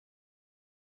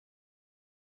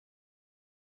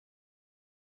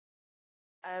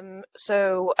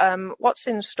What's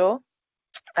in store?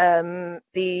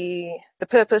 The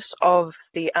purpose of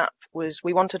the app was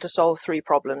we wanted to solve three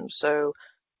problems.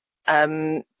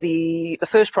 The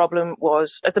first problem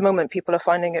was at the moment people are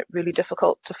finding it really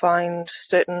difficult to find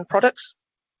certain products.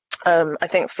 I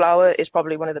think flour is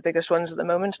probably one of the biggest ones at the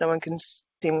moment. No one can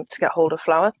seem to get hold of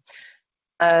flour.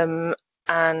 Um,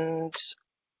 and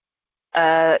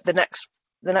the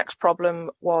next problem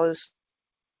was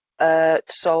to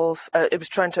solve. It was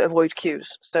trying to avoid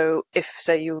queues. So if,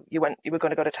 say, you were going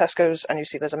to go to Tesco's and you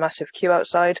see there's a massive queue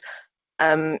outside,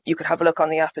 you could have a look on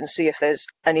the app and see if there's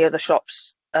any other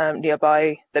shops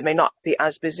nearby that may not be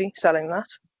as busy selling that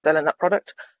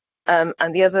product.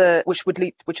 And the other, which would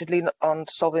lead on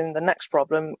to solving the next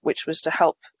problem, which was to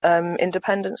help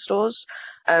independent stores,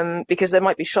 because there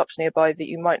might be shops nearby that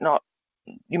you might not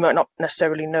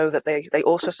necessarily know that they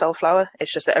also sell flour.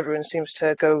 It's just that everyone seems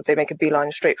to they make a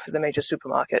beeline straight for the major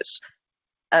supermarkets.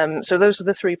 So those are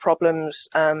the three problems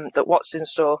that What's in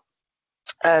Store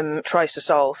tries to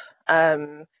solve.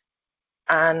 And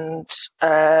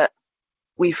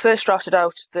we first drafted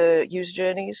out the user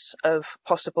journeys of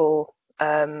possible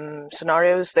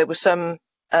scenarios. There were some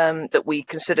that we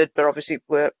considered, but obviously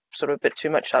were sort of a bit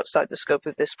too much outside the scope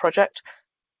of this project.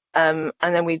 And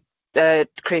then we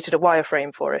created a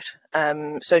wireframe for it.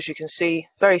 So as you can see,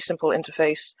 very simple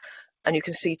interface, and you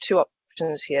can see two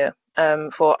options here.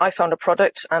 For I found a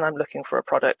product and I'm looking for a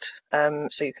product.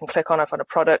 So you can click on I found a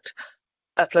product,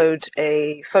 upload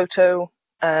a photo,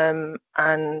 or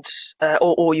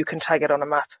you can tag it on a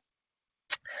map.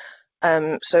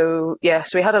 So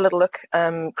we had a little look,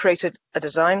 created a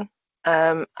design,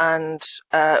 and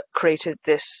created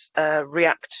this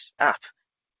React app.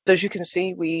 So as you can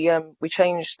see, we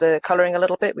changed the colouring a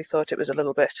little bit. We thought it was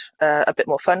a bit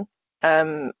more fun.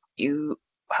 You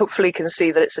hopefully can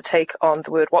see that it's a take on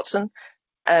the word WhatsIn.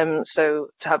 So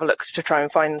to have a look to try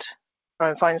and find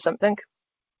something.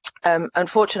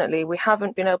 Unfortunately, we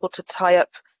haven't been able to tie up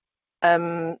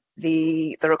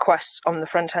the requests on the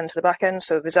front end to the back end.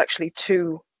 So there's actually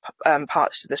two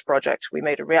parts to this project. We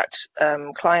made a React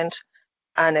client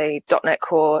and a .NET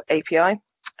Core API.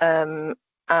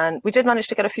 And we did manage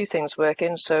to get a few things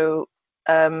working. So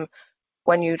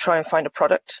when you try and find a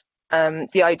product,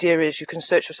 the idea is you can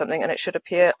search for something and it should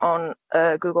appear on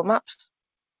Google Maps.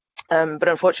 But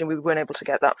unfortunately, we weren't able to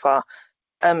get that far.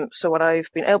 So what I've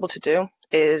been able to do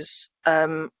is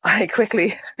I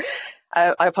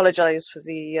apologize for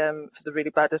the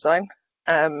really bad design.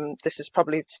 This is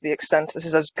probably to the extent, this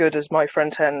is as good as my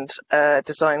front end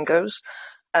design goes.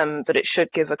 But it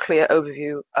should give a clear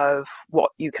overview of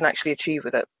what you can actually achieve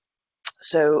with it.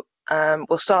 So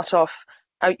we'll start off.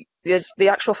 There's the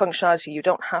actual functionality. You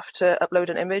don't have to upload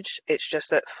an image. It's just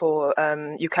that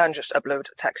you can just upload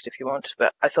text if you want.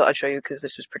 But I thought I'd show you because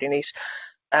this was pretty neat.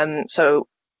 So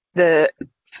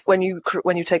when you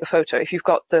take a photo, if you've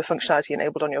got the functionality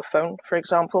enabled on your phone, for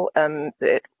example,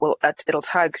 it'll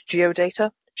tag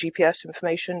geodata, GPS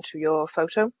information to your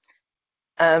photo.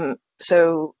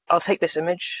 So I'll take this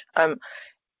image.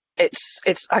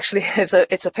 It's actually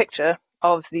it's a picture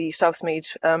of the Southmead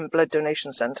Blood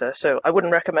Donation Centre. So I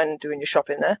wouldn't recommend doing your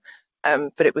shopping there.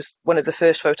 But it was one of the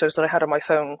first photos that I had on my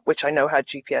phone, which I know had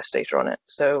GPS data on it.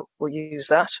 So we'll use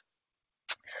that,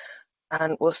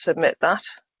 and we'll submit that.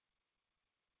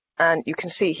 And you can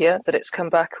see here that it's come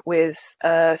back with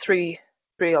three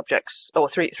objects, or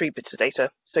three bits of data.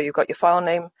 So you've got your file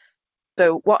name.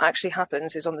 So what actually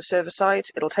happens is on the server side,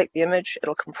 it'll take the image,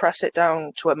 it'll compress it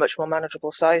down to a much more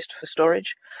manageable size for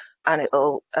storage, and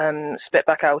it'll spit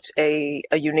back out a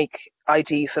unique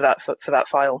ID for that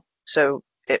file. So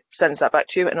it sends that back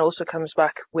to you, and also comes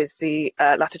back with the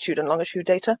latitude and longitude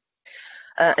data.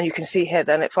 And you can see here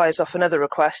then it fires off another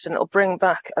request, and it'll bring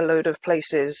back a load of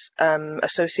places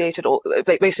associated, or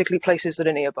basically places that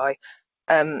are nearby.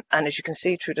 And as you can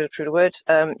see, true to word,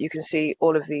 you can see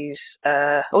all of these.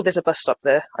 There's a bus stop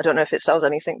there. I don't know if it sells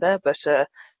anything there, but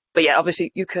yeah,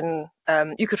 obviously you could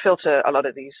filter a lot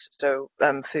of these, so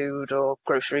food or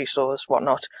grocery stores,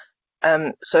 whatnot.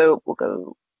 So we'll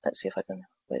go. Let's see if I can.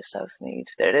 Where's Southmead?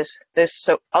 There it is.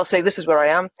 So I'll say this is where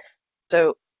I am.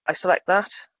 So I select that,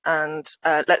 and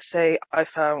let's say I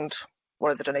found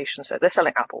one of the donations there. They're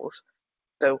selling apples,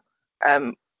 so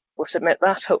we'll submit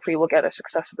that. Hopefully we'll get a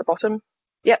success at the bottom.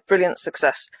 Yeah, brilliant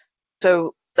success.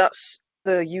 So that's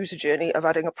the user journey of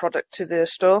adding a product to the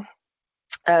store.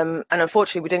 And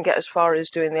unfortunately, we didn't get as far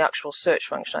as doing the actual search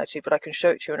functionality, but I can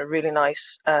show it to you in a really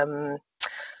nice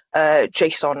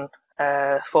JSON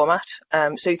format.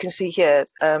 So you can see here,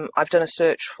 I've done a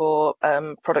search for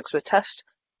products with test.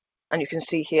 And you can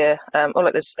see here,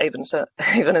 like there's Avon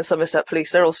and Somerset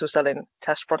Police, they're also selling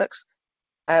test products.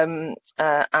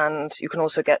 and you can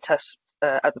also get tests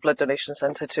at the blood donation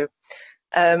centre too.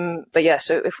 But yeah,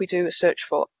 so if we do a search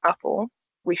for Apple,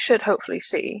 we should hopefully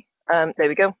see, there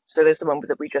we go. So there's the one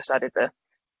that we just added there.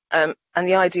 And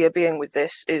the idea being with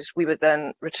this is we would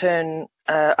then return,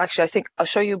 actually, I think I'll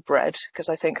show you bread because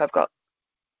I think I've got,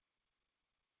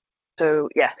 so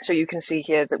yeah, so you can see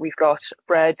here that we've got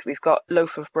bread, we've got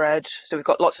loaf of bread, so we've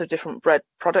got lots of different bread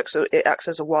products, so it acts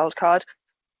as a wild card.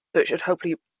 So it should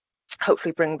hopefully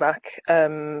bring back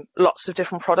lots of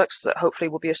different products that hopefully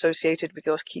will be associated with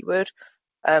your keyword.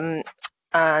 And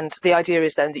the idea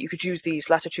is then that you could use these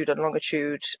latitude and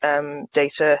longitude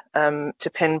data to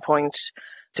pinpoint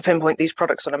these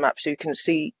products on a map, so you can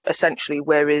see essentially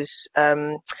where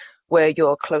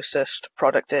your closest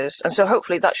product is. And so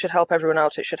hopefully that should help everyone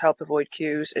out. It should help avoid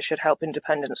queues. It should help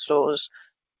independent stores.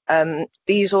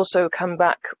 These also come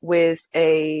back with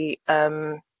a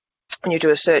when you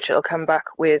do a search, it'll come back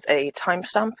with a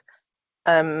timestamp.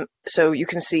 So you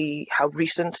can see how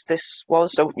recent this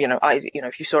was. So,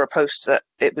 if you saw a post that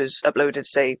it was uploaded,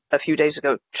 say, a few days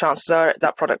ago, chances are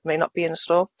that product may not be in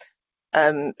store.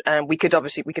 And we could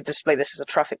display this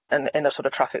as in a sort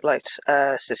of traffic light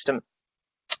system.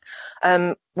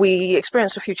 We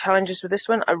experienced a few challenges with this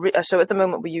one. So at the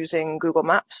moment we're using Google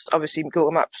Maps. Obviously,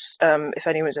 Google Maps, if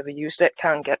anyone's ever used it,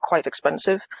 can get quite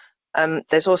expensive.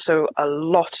 There's also a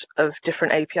lot of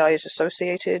different APIs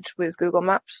associated with Google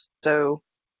Maps. So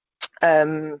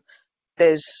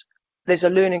there's a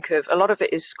learning curve. A lot of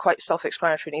it is quite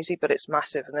self-explanatory and easy, but it's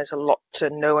massive, and there's a lot to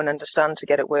know and understand to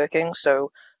get it working.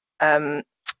 So,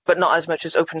 but not as much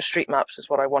as OpenStreetMaps is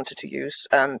what I wanted to use,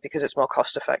 because it's more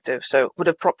cost effective. So would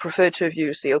have preferred to have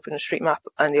used the OpenStreetMap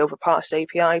and the Overpass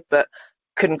API, but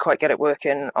couldn't quite get it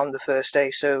working on the first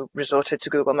day, so resorted to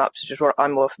Google Maps, which is what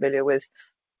I'm more familiar with.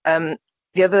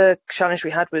 The other challenge we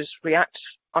had was React.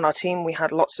 On our team, we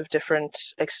had lots of different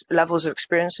levels of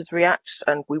experience with React,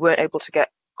 and we weren't able to get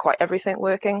quite everything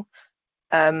working.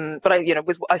 But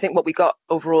I think what we got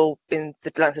overall in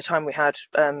the length of time we had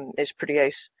is pretty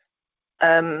ace.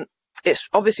 It's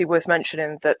obviously worth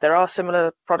mentioning that there are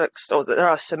similar products, or that there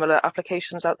are similar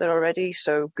applications out there already.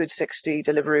 So Good60,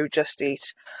 Deliveroo, Just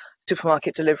Eat,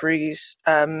 supermarket deliveries.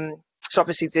 So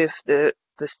obviously the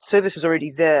service is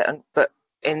already there, but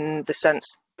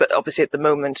obviously at the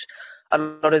moment, a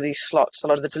lot of these slots, a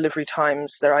lot of the delivery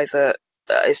times, they're either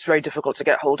it's very difficult to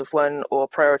get hold of one, or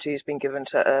priority is being given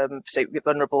to say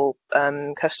vulnerable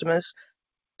customers.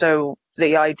 So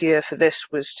the idea for this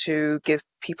was to give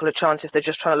people a chance, if they're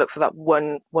just trying to look for that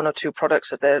one or two products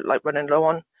that they're like running low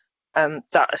on.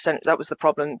 That was the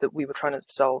problem that we were trying to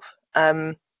solve.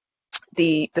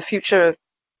 The future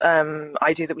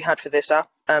idea that we had for this app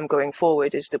going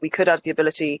forward is that we could add the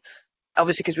ability,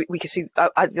 obviously, because we can see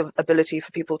add the ability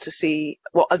for people to see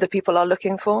what other people are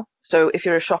looking for. So if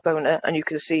you're a shop owner and you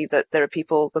can see that there are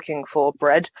people looking for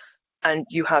bread and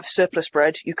you have surplus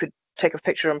bread, you could take a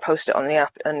picture and post it on the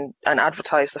app and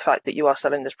advertise the fact that you are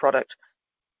selling this product.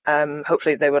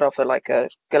 Hopefully they would offer like a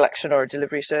collection or a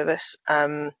delivery service.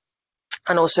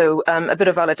 And also a bit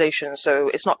of validation. So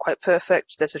it's not quite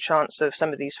perfect. There's a chance of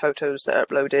some of these photos that are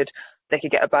uploaded, they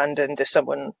could get abandoned if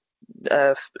someone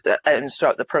ends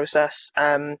throughout the process.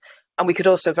 And we could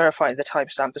also verify the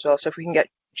timestamp as well. So if we can get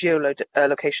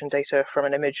geolocation data from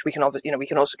an image, we can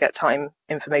also get time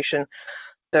information.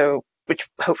 So which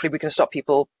hopefully we can stop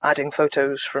people adding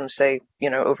photos from, say,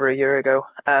 over a year ago,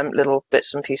 little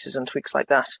bits and pieces and tweaks like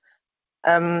that.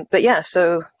 But yeah,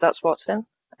 so that's WhatsIn.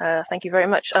 Thank you very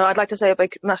much. And I'd like to say a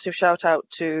big, massive shout out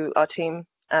to our team.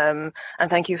 And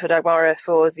thank you for Dagmara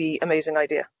for the amazing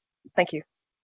idea. Thank you.